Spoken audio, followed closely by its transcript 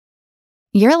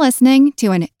You're listening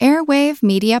to an Airwave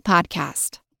Media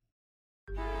Podcast.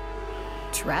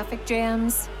 Traffic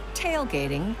jams,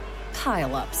 tailgating,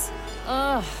 pile-ups.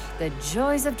 Ugh, the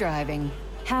joys of driving.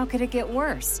 How could it get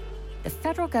worse? The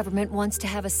federal government wants to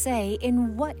have a say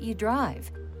in what you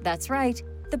drive. That's right.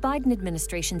 The Biden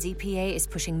administration's EPA is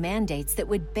pushing mandates that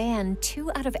would ban 2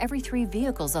 out of every 3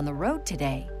 vehicles on the road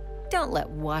today. Don't let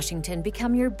Washington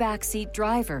become your backseat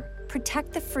driver.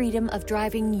 Protect the freedom of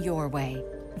driving your way.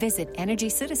 Visit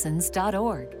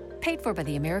EnergyCitizens.org. Paid for by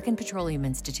the American Petroleum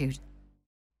Institute.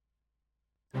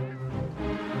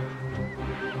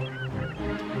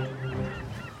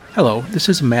 Hello, this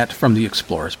is Matt from the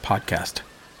Explorers Podcast.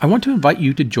 I want to invite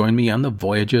you to join me on the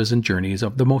voyages and journeys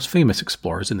of the most famous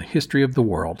explorers in the history of the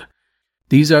world.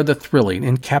 These are the thrilling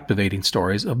and captivating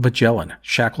stories of Magellan,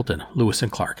 Shackleton, Lewis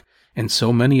and Clark, and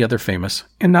so many other famous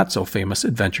and not so famous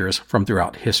adventurers from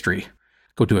throughout history.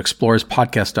 Go to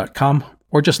explorerspodcast.com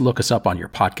or just look us up on your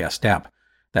podcast app.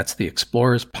 That's the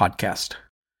Explorers Podcast.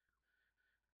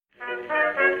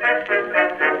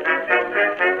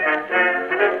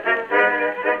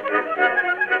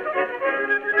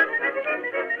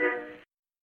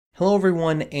 Hello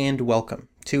everyone and welcome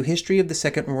to History of the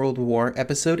Second World War,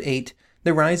 Episode 8,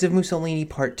 The Rise of Mussolini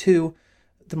Part 2,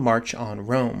 The March on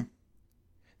Rome.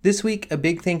 This week, a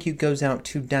big thank you goes out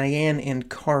to Diane and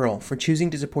Carl for choosing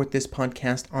to support this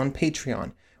podcast on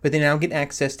Patreon, where they now get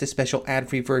access to special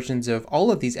ad-free versions of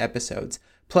all of these episodes,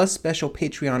 plus special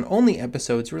Patreon-only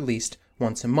episodes released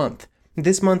once a month.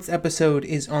 This month's episode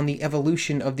is on the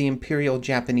evolution of the Imperial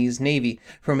Japanese Navy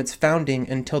from its founding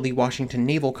until the Washington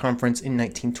Naval Conference in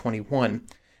 1921.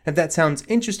 If that sounds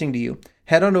interesting to you,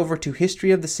 head on over to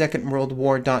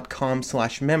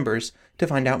historyofthesecondworldwar.com/members to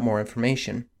find out more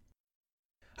information.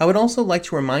 I would also like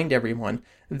to remind everyone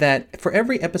that for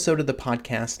every episode of the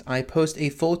podcast, I post a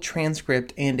full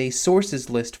transcript and a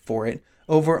sources list for it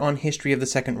over on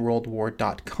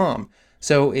historyofthesecondworldwar.com.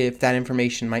 So if that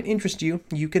information might interest you,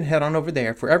 you can head on over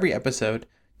there for every episode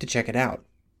to check it out.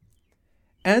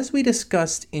 As we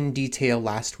discussed in detail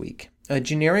last week, a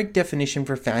generic definition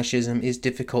for fascism is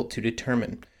difficult to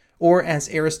determine. Or as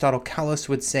Aristotle Callus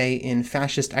would say in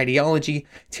Fascist Ideology,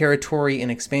 Territory and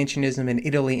Expansionism in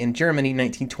Italy and Germany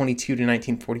 1922 to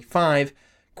 1945,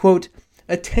 quote,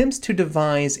 attempts to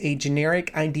devise a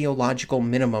generic ideological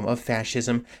minimum of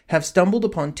fascism have stumbled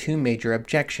upon 2 major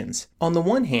objections. On the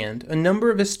one hand, a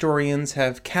number of historians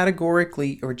have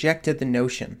categorically rejected the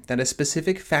notion that a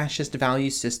specific fascist value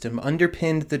system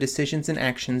underpinned the decisions and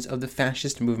actions of the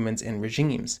fascist movements and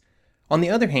regimes. On the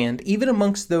other hand, even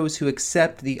amongst those who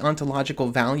accept the ontological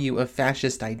value of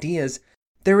fascist ideas,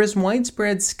 there is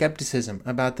widespread skepticism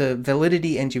about the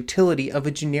validity and utility of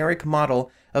a generic model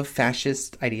of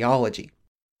fascist ideology.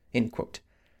 End quote.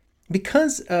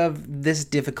 Because of this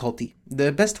difficulty,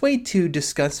 the best way to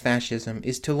discuss fascism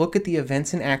is to look at the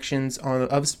events and actions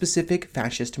of specific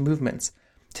fascist movements.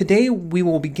 Today, we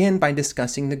will begin by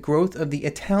discussing the growth of the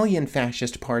Italian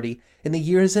Fascist Party in the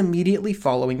years immediately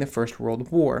following the First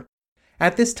World War.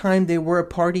 At this time, they were a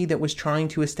party that was trying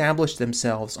to establish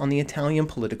themselves on the Italian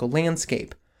political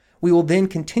landscape. We will then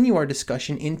continue our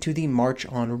discussion into the March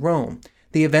on Rome,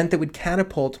 the event that would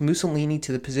catapult Mussolini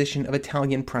to the position of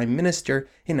Italian Prime Minister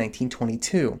in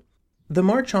 1922. The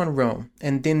March on Rome,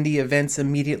 and then the events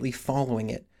immediately following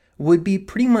it, would be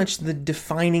pretty much the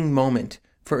defining moment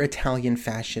for Italian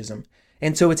fascism,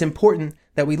 and so it's important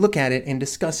that we look at it and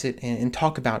discuss it and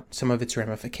talk about some of its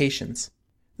ramifications.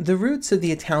 The roots of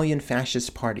the Italian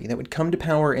Fascist Party that would come to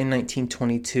power in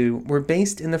 1922 were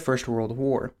based in the First World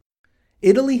War.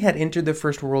 Italy had entered the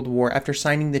First World War after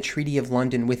signing the Treaty of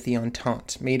London with the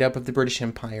Entente, made up of the British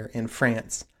Empire and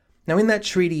France. Now in that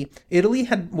treaty, Italy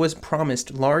was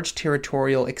promised large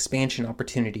territorial expansion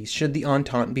opportunities should the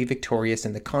Entente be victorious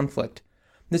in the conflict.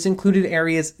 This included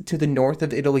areas to the north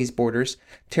of Italy's borders,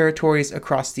 territories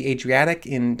across the Adriatic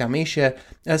in Dalmatia,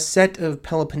 a set of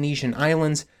Peloponnesian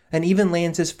islands, and even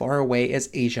lands as far away as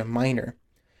Asia Minor.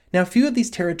 Now, few of these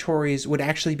territories would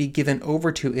actually be given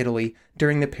over to Italy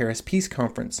during the Paris Peace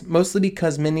Conference, mostly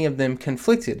because many of them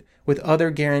conflicted with other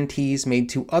guarantees made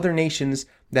to other nations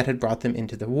that had brought them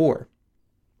into the war.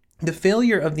 The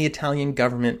failure of the Italian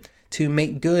government to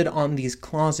make good on these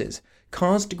clauses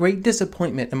caused great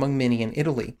disappointment among many in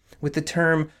Italy, with the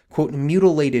term, quote,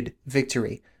 mutilated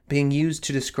victory being used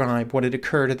to describe what had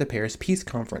occurred at the Paris Peace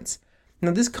Conference. Now,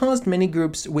 this caused many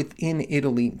groups within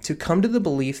Italy to come to the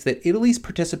belief that Italy's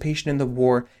participation in the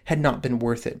war had not been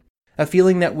worth it, a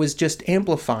feeling that was just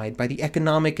amplified by the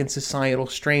economic and societal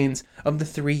strains of the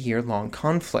 3-year-long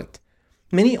conflict.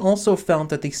 Many also felt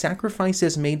that the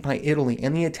sacrifices made by Italy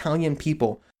and the Italian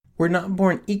people were not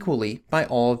borne equally by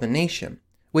all of the nation.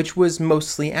 which was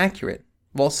mostly accurate.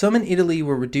 While some in Italy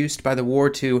were reduced by the war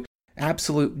to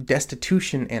absolute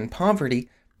destitution and poverty,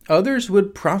 others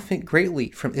would profit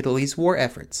greatly from Italy's war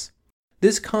efforts.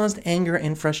 This caused anger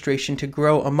and frustration to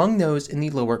grow among those in the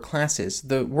lower classes,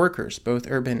 the workers, both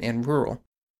urban and rural.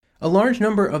 A large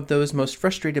number of those most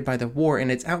frustrated by the war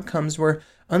and its outcomes were,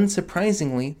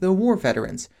 unsurprisingly, the war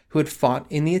veterans who had fought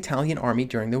in the Italian army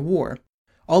during the war.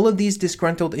 All of these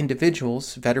disgruntled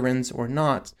individuals, veterans or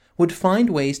not, would find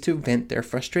ways to vent their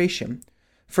frustration.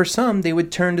 For some, they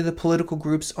would turn to the political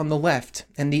groups on the left,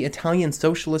 and the Italian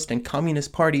socialist and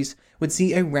communist parties would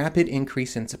see a rapid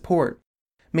increase in support.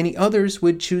 Many others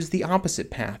would choose the opposite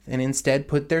path and instead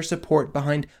put their support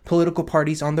behind political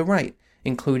parties on the right,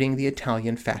 including the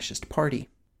Italian Fascist Party.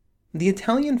 The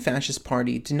Italian Fascist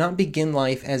Party did not begin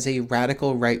life as a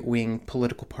radical right-wing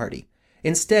political party.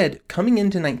 Instead, coming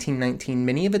into 1919,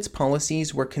 many of its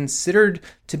policies were considered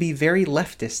to be very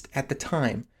leftist at the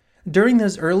time. During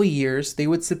those early years, they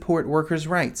would support workers'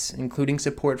 rights, including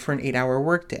support for an 8-hour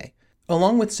workday.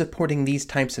 Along with supporting these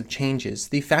types of changes,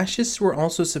 the fascists were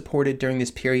also supported during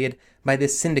this period by the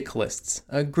syndicalists,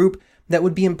 a group that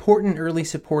would be important early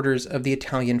supporters of the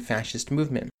Italian fascist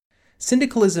movement.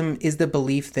 Syndicalism is the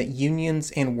belief that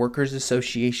unions and workers'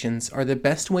 associations are the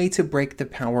best way to break the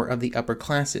power of the upper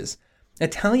classes.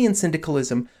 Italian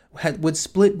syndicalism would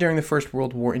split during the First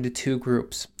World War into two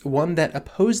groups, one that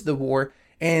opposed the war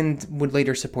and would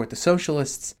later support the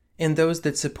socialists, and those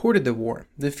that supported the war,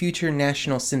 the future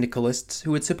national syndicalists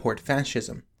who would support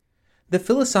fascism. The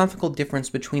philosophical difference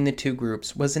between the two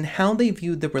groups was in how they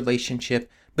viewed the relationship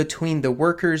between the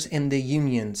workers and the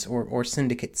unions or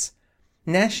syndicates.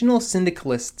 National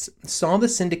syndicalists saw the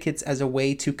syndicates as a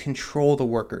way to control the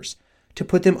workers, to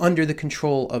put them under the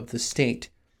control of the state.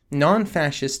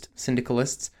 Non-fascist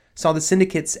syndicalists saw the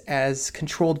syndicates as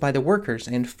controlled by the workers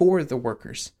and for the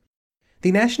workers.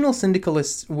 The National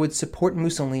Syndicalists would support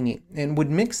Mussolini and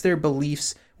would mix their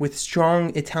beliefs with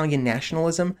strong Italian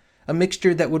nationalism, a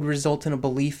mixture that would result in a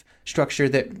belief structure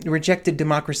that rejected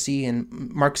democracy and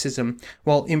Marxism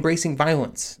while embracing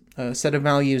violence, a set of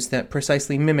values that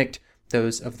precisely mimicked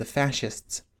those of the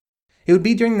fascists. It would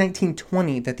be during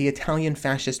 1920 that the Italian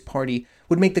Fascist Party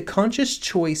would make the conscious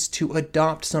choice to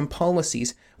adopt some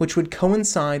policies which would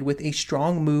coincide with a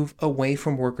strong move away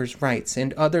from workers' rights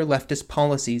and other leftist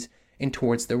policies and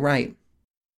towards the right.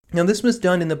 Now, this was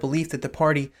done in the belief that the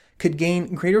party could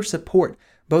gain greater support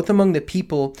both among the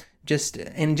people just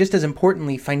as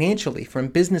importantly financially from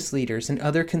business leaders and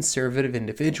other conservative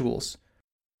individuals.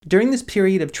 During this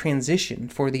period of transition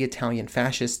for the Italian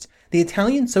fascists, the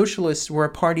Italian socialists were a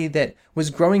party that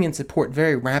was growing in support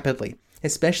very rapidly,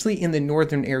 especially in the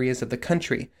northern areas of the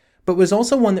country, but was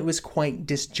also one that was quite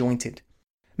disjointed.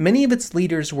 Many of its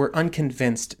leaders were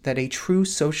unconvinced that a true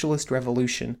socialist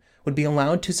revolution would be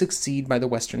allowed to succeed by the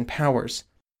Western powers.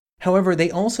 However,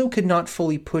 they also could not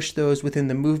fully push those within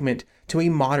the movement to a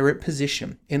moderate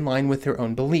position in line with their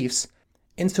own beliefs.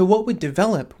 And so what would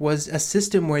develop was a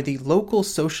system where the local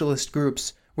socialist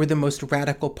groups were the most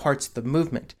radical parts of the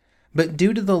movement. But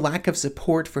due to the lack of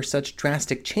support for such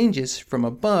drastic changes from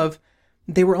above,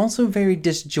 they were also very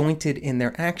disjointed in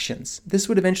their actions. This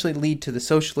would eventually lead to the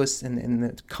socialists and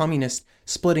the communists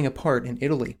splitting apart in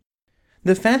Italy.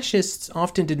 The fascists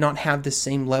often did not have the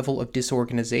same level of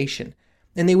disorganization,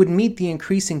 and they would meet the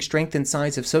increasing strength and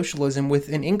size of socialism with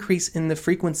an increase in the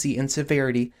frequency and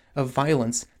severity of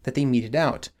violence that they meted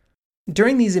out.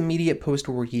 During these immediate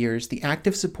post-war years, the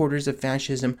active supporters of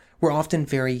fascism were often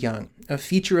very young, a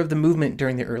feature of the movement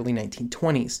during the early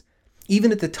 1920s.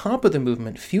 Even at the top of the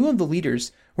movement, few of the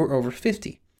leaders were over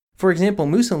 50. For example,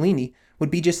 Mussolini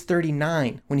would be just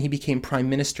 39 when he became prime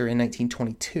minister in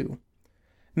 1922.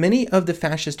 Many of the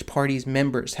fascist party's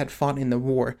members had fought in the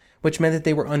war, which meant that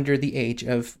they were under the age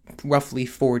of roughly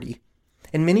 40.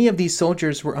 And many of these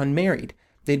soldiers were unmarried.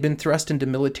 They'd been thrust into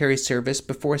military service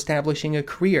before establishing a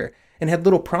career and had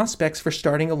little prospects for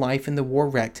starting a life in the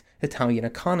war-wrecked Italian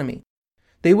economy.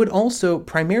 They would also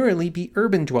primarily be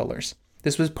urban dwellers.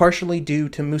 This was partially due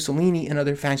to Mussolini and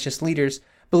other fascist leaders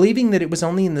believing that it was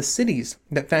only in the cities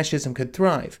that fascism could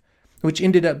thrive, which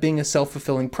ended up being a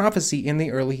self-fulfilling prophecy in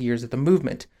the early years of the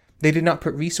movement. They did not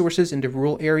put resources into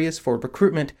rural areas for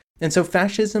recruitment, and so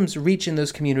fascism's reach in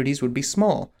those communities would be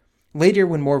small. Later,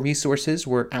 when more resources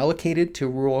were allocated to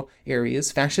rural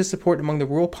areas, fascist support among the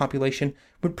rural population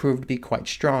would prove to be quite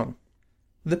strong.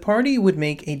 The party would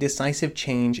make a decisive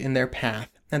change in their path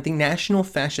at the National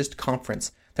Fascist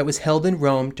Conference that was held in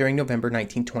Rome during November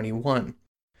 1921.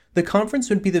 The conference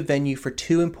would be the venue for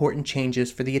two important changes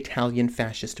for the Italian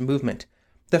fascist movement.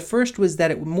 The first was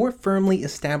that it more firmly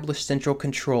established central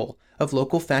control of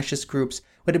local fascist groups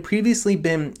what had previously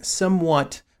been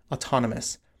somewhat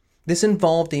autonomous. This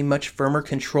involved a much firmer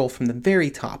control from the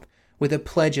very top, with a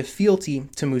pledge of fealty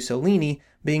to Mussolini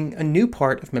being a new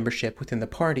part of membership within the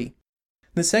party.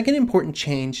 The second important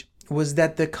change was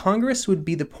that the Congress would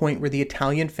be the point where the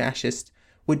Italian fascists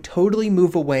would totally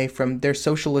move away from their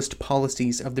socialist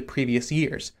policies of the previous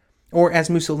years. Or as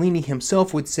Mussolini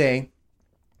himself would say,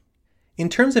 "In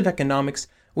terms of economics,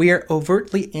 we are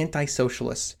overtly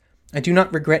anti-socialists. I do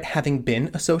not regret having been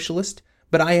a socialist,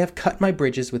 but I have cut my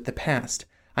bridges with the past.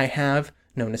 I have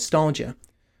no nostalgia.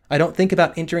 I don't think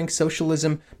about entering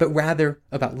socialism, but rather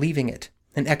about leaving it.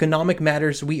 In economic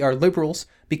matters, we are liberals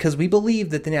because we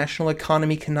believe that the national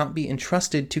economy cannot be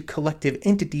entrusted to collective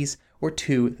entities or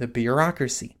to the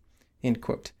bureaucracy." End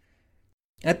quote.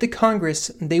 At the Congress,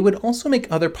 they would also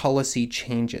make other policy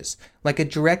changes, like a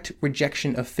direct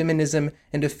rejection of feminism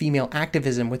and of female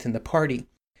activism within the party.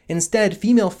 Instead,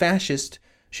 female fascists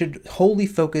should wholly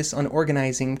focus on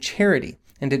organizing charity,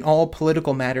 and in all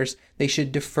political matters, they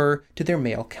should defer to their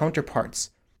male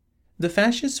counterparts. The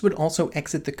fascists would also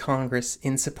exit the Congress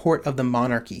in support of the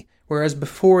monarchy, whereas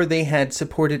before they had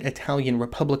supported Italian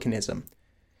republicanism.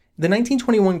 The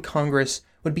 1921 Congress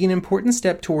would be an important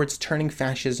step towards turning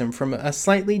fascism from a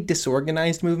slightly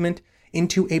disorganized movement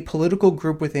into a political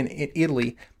group within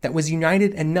Italy that was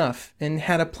united enough and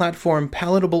had a platform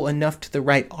palatable enough to the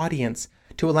right audience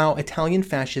to allow Italian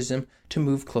fascism to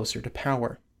move closer to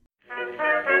power.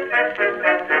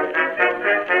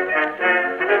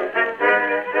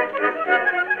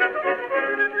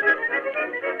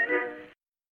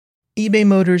 eBay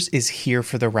Motors is here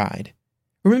for the ride.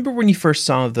 Remember when you first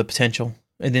saw the potential?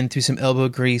 And then through some elbow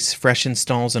grease, fresh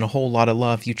installs, and a whole lot of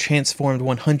love, you transformed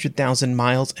 100,000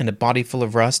 miles and a body full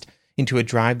of rust into a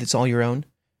drive that's all your own?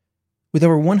 With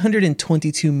over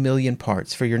 122 million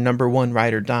parts for your number one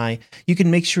ride or die, you can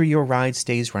make sure your ride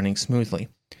stays running smoothly.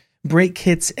 Brake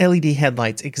kits, LED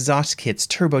headlights, exhaust kits,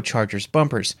 turbochargers,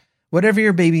 bumpers, whatever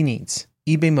your baby needs,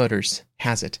 eBay Motors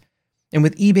has it. And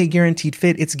with eBay Guaranteed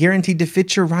Fit, it's guaranteed to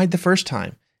fit your ride the first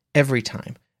time, every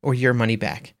time, or your money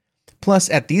back.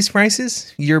 Plus, at these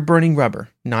prices, you're burning rubber,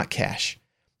 not cash.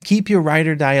 Keep your ride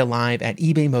or die alive at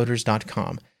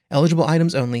ebaymotors.com. Eligible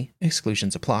items only.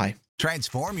 Exclusions apply.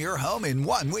 Transform your home in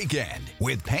one weekend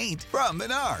with paint from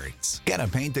Menards. Get a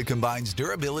paint that combines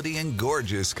durability and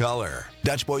gorgeous color.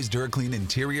 Dutch Boys DuraClean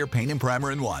Interior Paint and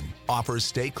Primer in One offers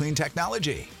Stay Clean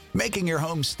technology, making your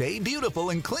home stay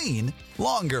beautiful and clean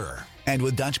longer. And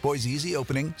with Dutch Boy's easy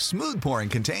opening, smooth pouring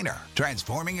container,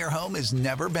 transforming your home has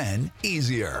never been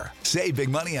easier. Save big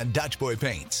money on Dutch Boy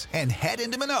paints and head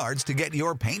into Menards to get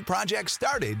your paint project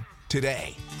started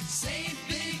today. Save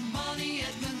big money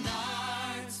at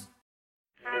Menards.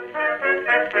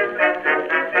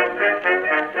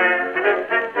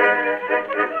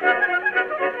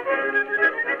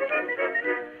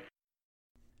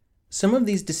 Some of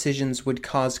these decisions would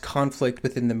cause conflict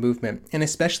within the movement, and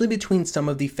especially between some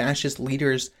of the fascist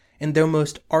leaders and their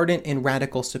most ardent and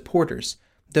radical supporters,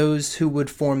 those who would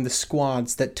form the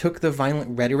squads that took the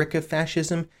violent rhetoric of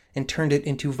fascism and turned it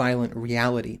into violent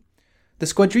reality. The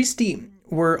squadristi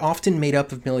were often made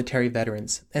up of military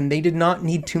veterans, and they did not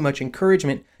need too much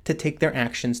encouragement to take their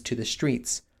actions to the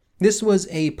streets. This was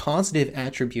a positive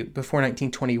attribute before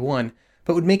 1921,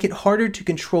 but would make it harder to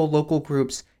control local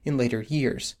groups in later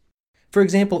years. For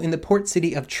example, in the port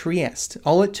city of Trieste,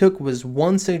 all it took was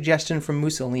one suggestion from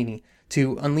Mussolini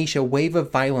to unleash a wave of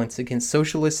violence against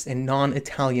socialists and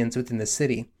non-Italians within the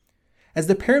city. As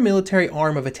the paramilitary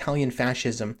arm of Italian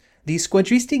fascism, the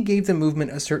squadristi gave the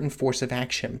movement a certain force of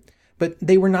action, but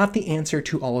they were not the answer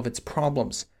to all of its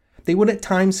problems. They would at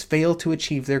times fail to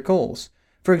achieve their goals.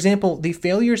 For example, the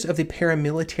failures of the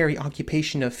paramilitary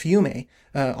occupation of Fiume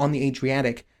on the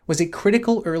Adriatic was a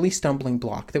critical early stumbling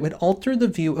block that would alter the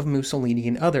view of Mussolini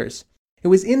and others. It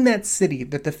was in that city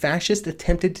that the fascists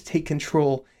attempted to take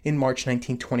control in March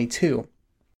 1922,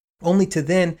 only to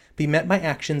then be met by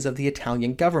actions of the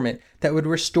Italian government that would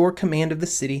restore command of the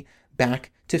city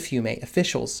back to Fiume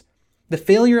officials. The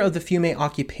failure of the Fiume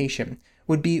occupation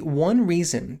would be one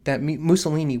reason that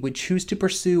Mussolini would choose to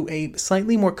pursue a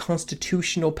slightly more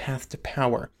constitutional path to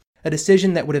power, a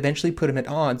decision that would eventually put him at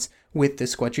odds with the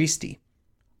squadristi.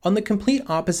 On the complete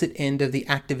opposite end of the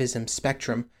activism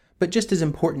spectrum, but just as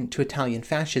important to Italian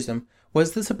fascism,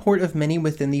 was the support of many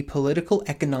within the political,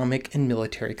 economic, and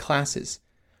military classes.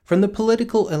 From the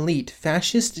political elite,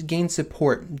 fascists gained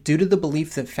support due to the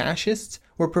belief that fascists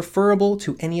were preferable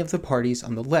to any of the parties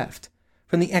on the left.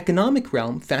 From the economic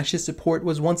realm, fascist support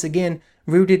was once again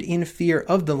rooted in fear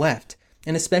of the left,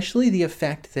 and especially the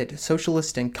effect that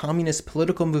socialist and communist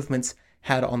political movements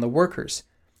had on the workers.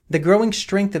 The growing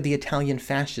strength of the Italian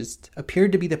fascists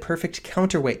appeared to be the perfect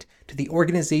counterweight to the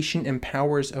organization and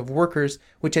powers of workers,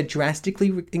 which had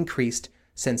drastically increased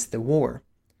since the war.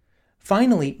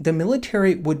 Finally, the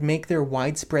military would make their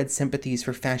widespread sympathies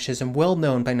for fascism well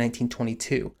known by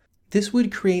 1922. This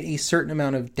would create a certain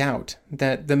amount of doubt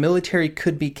that the military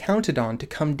could be counted on to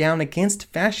come down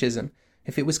against fascism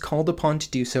if it was called upon to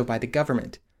do so by the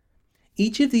government.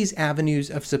 Each of these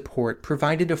avenues of support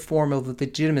provided a form of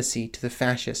legitimacy to the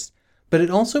fascists, but it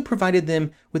also provided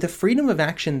them with a freedom of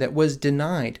action that was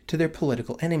denied to their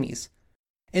political enemies.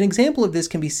 An example of this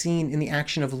can be seen in the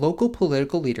action of local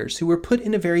political leaders who were put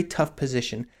in a very tough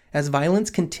position as violence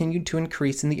continued to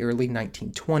increase in the early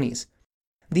 1920s.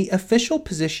 The official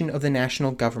position of the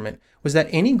national government was that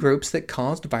any groups that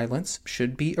caused violence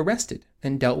should be arrested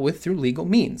and dealt with through legal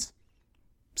means.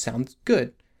 Sounds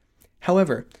good.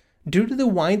 However, due to the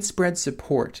widespread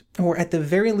support, or at the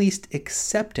very least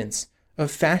acceptance,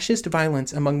 of fascist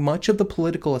violence among much of the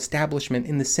political establishment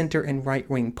in the center and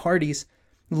right-wing parties,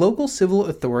 local civil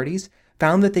authorities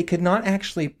found that they could not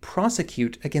actually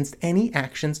prosecute against any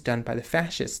actions done by the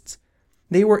fascists.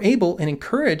 They were able and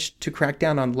encouraged to crack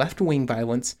down on left-wing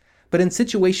violence, but in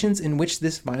situations in which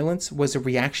this violence was a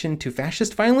reaction to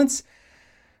fascist violence,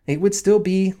 it would still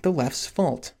be the left's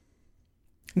fault.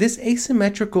 This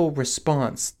asymmetrical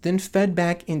response then fed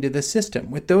back into the system,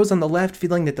 with those on the left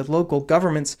feeling that the local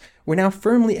governments were now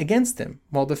firmly against them,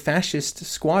 while the fascist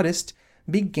squadists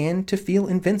began to feel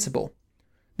invincible.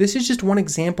 This is just one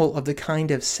example of the kind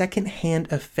of second-hand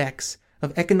effects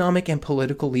of economic and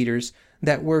political leaders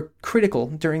that were critical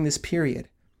during this period.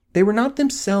 They were not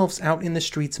themselves out in the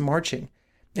streets marching,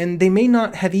 and they may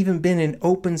not have even been in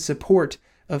open support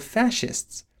of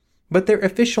fascists, but their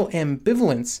official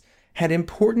ambivalence had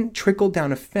important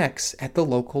trickle-down effects at the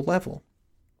local level.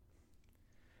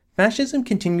 Fascism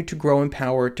continued to grow in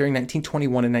power during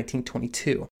 1921 and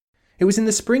 1922. It was in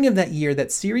the spring of that year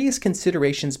that serious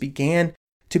considerations began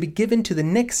to be given to the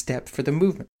next step for the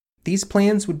movement. These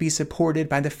plans would be supported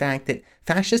by the fact that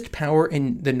fascist power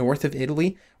in the north of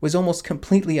Italy was almost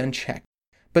completely unchecked.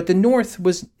 But the north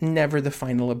was never the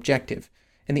final objective,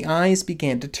 and the eyes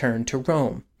began to turn to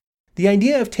Rome. The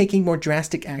idea of taking more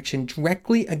drastic action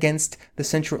directly against the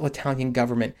central Italian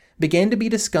government began to be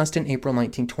discussed in April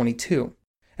 1922.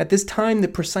 At this time, the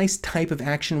precise type of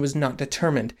action was not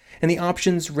determined, and the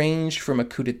options ranged from a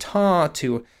coup d'etat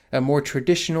to a more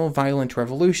traditional violent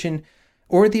revolution,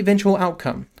 or the eventual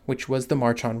outcome, which was the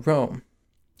March on Rome.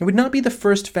 It would not be the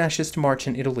first fascist march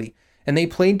in Italy, and they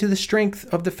played to the strength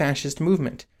of the fascist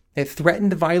movement. It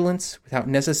threatened violence without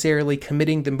necessarily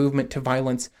committing the movement to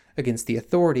violence against the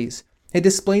authorities. It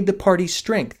displayed the party's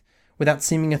strength without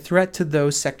seeming a threat to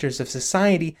those sectors of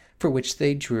society for which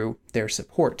they drew their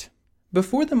support.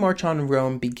 Before the March on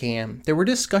Rome began, there were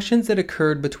discussions that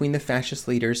occurred between the fascist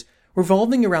leaders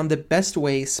revolving around the best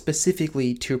way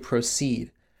specifically to proceed.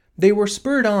 They were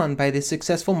spurred on by the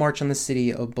successful march on the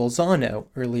city of Bolzano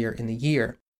earlier in the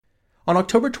year. On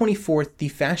October 24th, the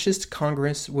Fascist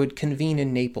Congress would convene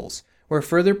in Naples, where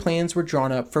further plans were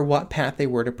drawn up for what path they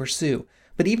were to pursue.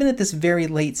 But even at this very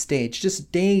late stage,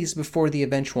 just days before the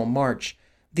eventual march,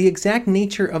 the exact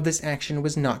nature of this action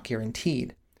was not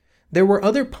guaranteed. There were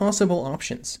other possible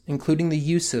options, including the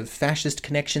use of fascist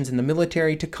connections in the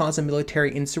military to cause a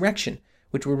military insurrection,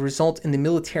 which would result in the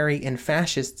military and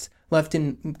fascists left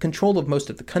in control of most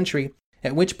of the country,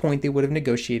 at which point they would have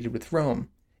negotiated with Rome.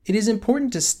 It is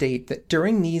important to state that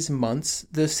during these months,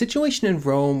 the situation in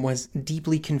Rome was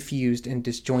deeply confused and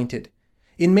disjointed.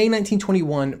 In May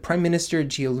 1921, Prime Minister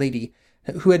Giolitti,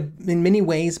 who had in many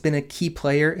ways been a key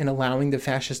player in allowing the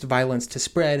fascist violence to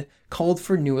spread, called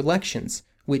for new elections,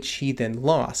 which he then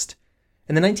lost.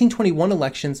 And the 1921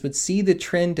 elections would see the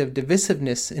trend of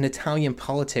divisiveness in Italian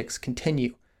politics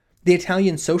continue. The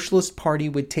Italian Socialist Party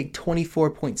would take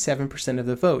 24.7% of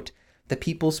the vote, the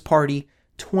People's Party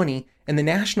 20%, and the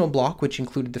National Bloc, which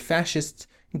included the fascists,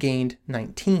 gained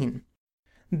 19%.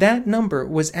 That number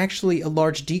was actually a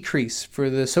large decrease for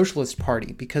the Socialist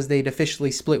Party because they'd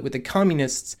officially split with the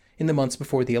Communists in the months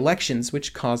before the elections,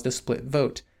 which caused a split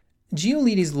vote.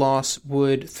 Giolitti's loss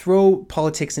would throw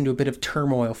politics into a bit of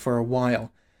turmoil for a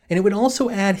while, and it would also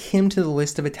add him to the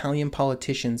list of Italian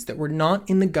politicians that were not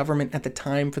in the government at the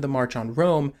time for the March on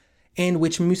Rome, and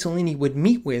which Mussolini would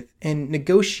meet with and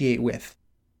negotiate with.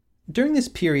 During this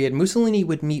period, Mussolini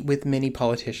would meet with many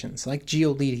politicians, like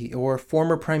Giolitti or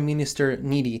former Prime Minister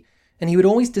Nitti, and he would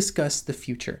always discuss the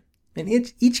future. In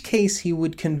each case, he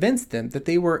would convince them that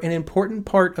they were an important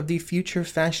part of the future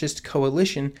fascist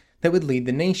coalition that would lead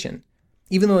the nation.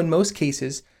 Even though in most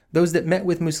cases, Those that met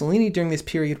with Mussolini during this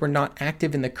period were not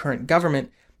active in the current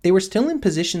government. They were still in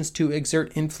positions to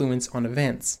exert influence on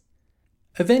events.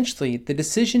 Eventually, the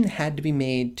decision had to be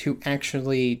made to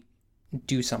actually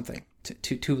do something,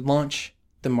 to launch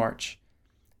the march.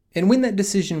 And when that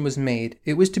decision was made,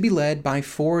 it was to be led by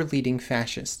 4 leading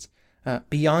fascists,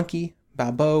 Bianchi,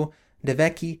 Babò, De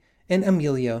Vecchi, and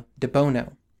Emilio de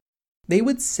Bono. They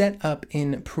would set up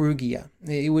in Perugia.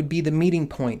 It would be the meeting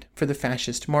point for the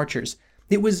fascist marchers.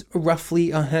 It was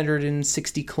roughly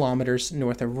 160 kilometers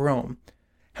north of Rome.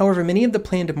 However, many of the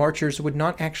planned marchers would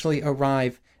not actually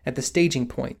arrive at the staging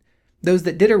point. Those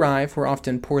that did arrive were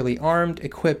often poorly armed,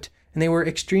 equipped, and they were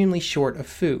extremely short of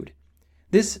food.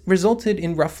 This resulted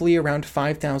in roughly around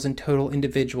 5,000 total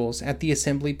individuals at the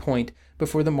assembly point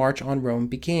before the march on Rome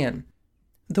began.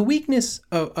 The weakness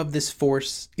of this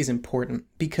force is important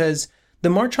because the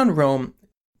march on Rome,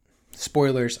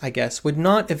 spoilers I guess, would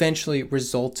not eventually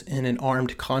result in an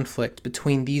armed conflict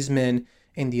between these men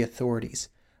and the authorities.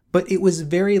 But it was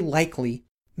very likely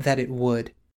that it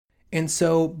would. And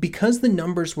so, because the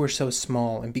numbers were so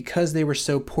small and because they were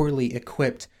so poorly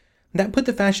equipped, that put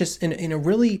the fascists in a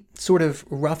really sort of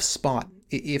rough spot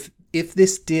if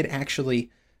this did actually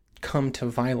come to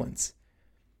violence.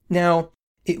 Now,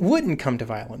 it wouldn't come to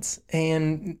violence,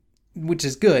 and which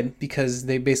is good because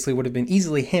they basically would have been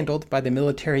easily handled by the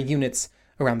military units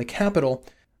around the capital,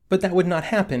 but that would not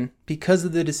happen because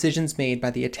of the decisions made by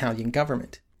the Italian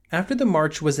government. After the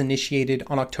march was initiated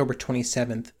on October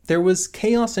 27th, there was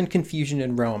chaos and confusion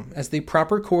in Rome as the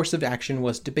proper course of action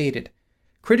was debated.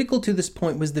 Critical to this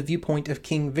point was the viewpoint of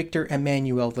King Victor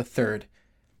Emmanuel III.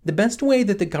 The best way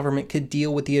that the government could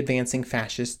deal with the advancing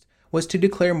fascists was to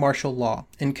declare martial law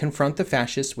and confront the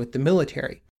fascists with the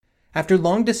military. After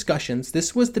long discussions,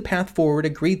 this was the path forward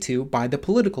agreed to by the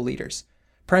political leaders.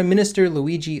 Prime Minister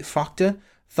Luigi Facta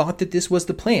thought that this was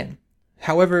the plan.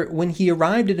 However, when he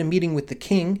arrived at a meeting with the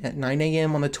king at 9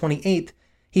 a.m. on the 28th,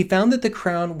 he found that the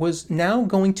crown was now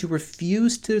going to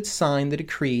refuse to sign the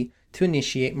decree to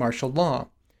initiate martial law.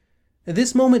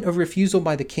 This moment of refusal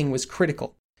by the king was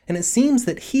critical, and it seems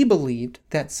that he believed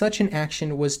that such an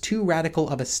action was too radical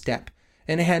of a step,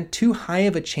 and it had too high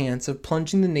of a chance of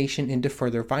plunging the nation into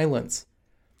further violence.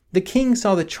 The king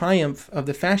saw the triumph of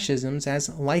the fascisms as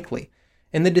likely,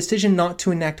 and the decision not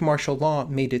to enact martial law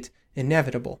made it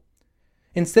inevitable.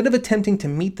 Instead of attempting to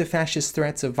meet the fascist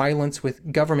threats of violence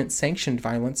with government-sanctioned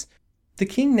violence, the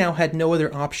king now had no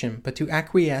other option but to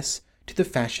acquiesce to the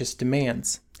fascist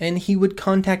demands, and he would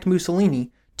contact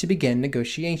Mussolini to begin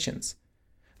negotiations.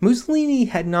 Mussolini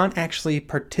had not actually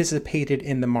participated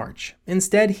in the march.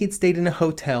 Instead, he'd stayed in a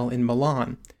hotel in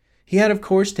Milan. He had, of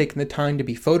course, taken the time to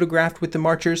be photographed with the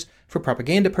marchers for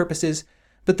propaganda purposes,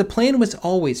 but the plan was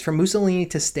always for Mussolini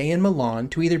to stay in Milan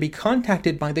to either be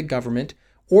contacted by the government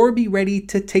or be ready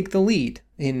to take the lead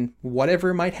in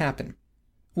whatever might happen.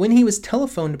 When he was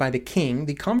telephoned by the king,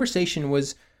 the conversation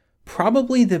was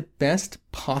probably the best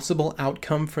possible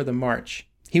outcome for the march.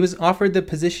 He was offered the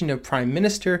position of prime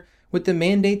minister with the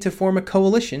mandate to form a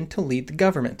coalition to lead the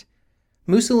government.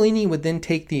 Mussolini would then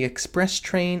take the express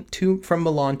train from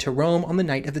Milan to Rome on the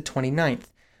night of the 29th,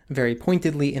 very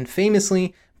pointedly and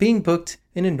famously being booked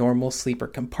in a normal sleeper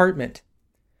compartment.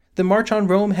 The march on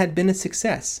Rome had been a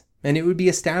success, and it would be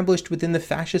established within the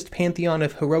fascist pantheon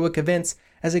of heroic events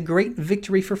as a great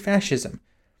victory for fascism.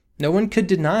 No one could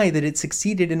deny that it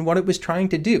succeeded in what it was trying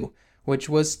to do, which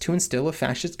was to instill a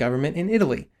fascist government in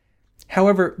Italy.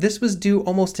 However, this was due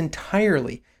almost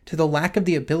entirely to the lack of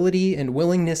the ability and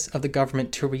willingness of the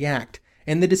government to react,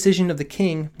 and the decision of the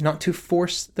king not to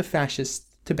force the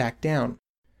fascists to back down.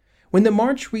 When the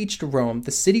march reached Rome,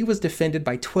 the city was defended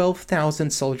by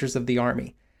 12,000 soldiers of the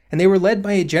army, and they were led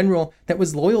by a general that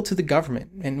was loyal to the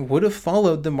government and would have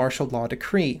followed the martial law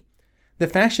decree. The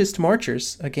fascist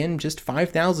marchers, again just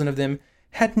 5,000 of them,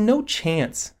 had no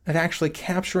chance of actually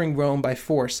capturing Rome by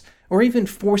force or even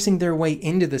forcing their way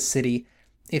into the city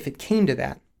if it came to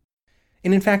that.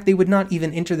 And in fact, they would not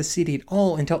even enter the city at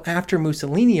all until after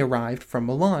Mussolini arrived from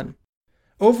Milan.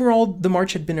 Overall, the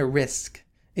march had been a risk.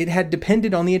 It had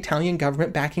depended on the Italian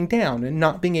government backing down and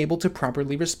not being able to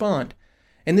properly respond.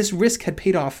 And this risk had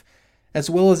paid off as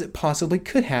well as it possibly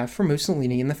could have for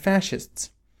Mussolini and the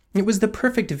fascists. It was the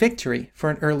perfect victory for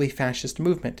an early fascist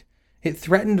movement. It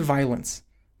threatened violence,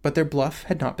 but their bluff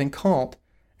had not been called,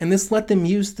 and this let them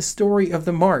use the story of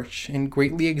the march and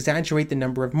greatly exaggerate the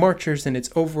number of marchers and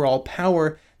its overall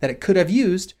power that it could have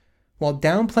used, while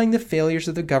downplaying the failures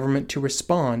of the government to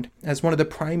respond as one of the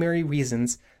primary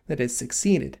reasons that it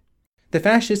succeeded. The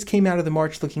fascists came out of the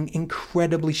march looking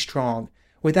incredibly strong,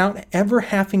 without ever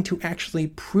having to actually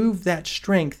prove that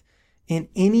strength in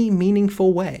any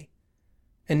meaningful way.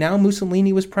 and now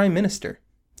Mussolini was prime minister,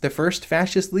 the first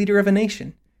fascist leader of a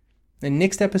nation. In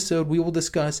next episode, we will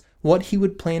discuss what he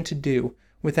would plan to do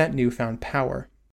with that newfound power.